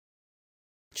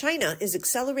China is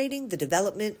accelerating the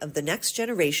development of the next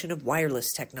generation of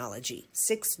wireless technology,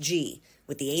 6G,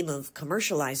 with the aim of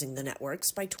commercializing the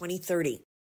networks by 2030.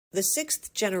 The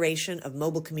sixth generation of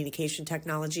mobile communication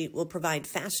technology will provide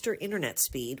faster internet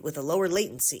speed with a lower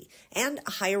latency and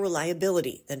a higher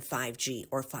reliability than 5G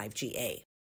or 5GA.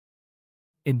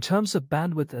 In terms of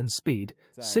bandwidth and speed,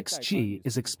 6G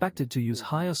is expected to use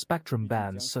higher spectrum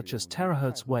bands such as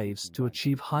terahertz waves to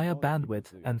achieve higher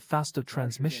bandwidth and faster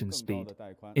transmission speed.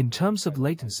 In terms of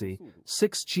latency,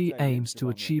 6G aims to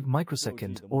achieve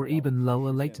microsecond or even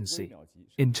lower latency.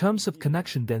 In terms of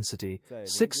connection density,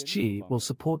 6G will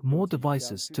support more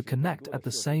devices to connect at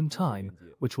the same time,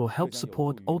 which will help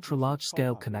support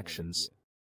ultra-large-scale connections.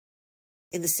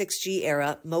 In the 6G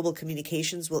era, mobile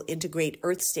communications will integrate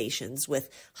Earth stations with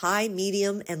high,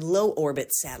 medium, and low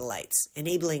orbit satellites,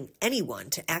 enabling anyone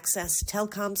to access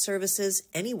telecom services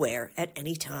anywhere at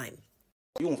any time.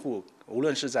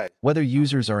 Whether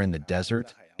users are in the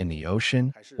desert, in the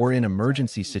ocean, or in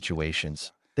emergency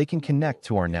situations, they can connect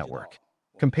to our network.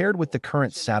 Compared with the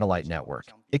current satellite network,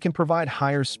 it can provide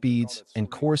higher speeds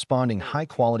and corresponding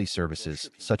high-quality services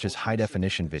such as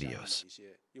high-definition videos.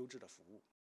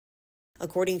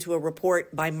 According to a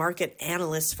report by market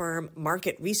analyst firm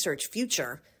Market Research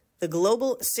Future, the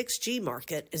global 6G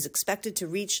market is expected to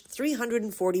reach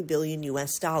 $340 billion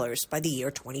by the year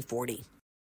 2040.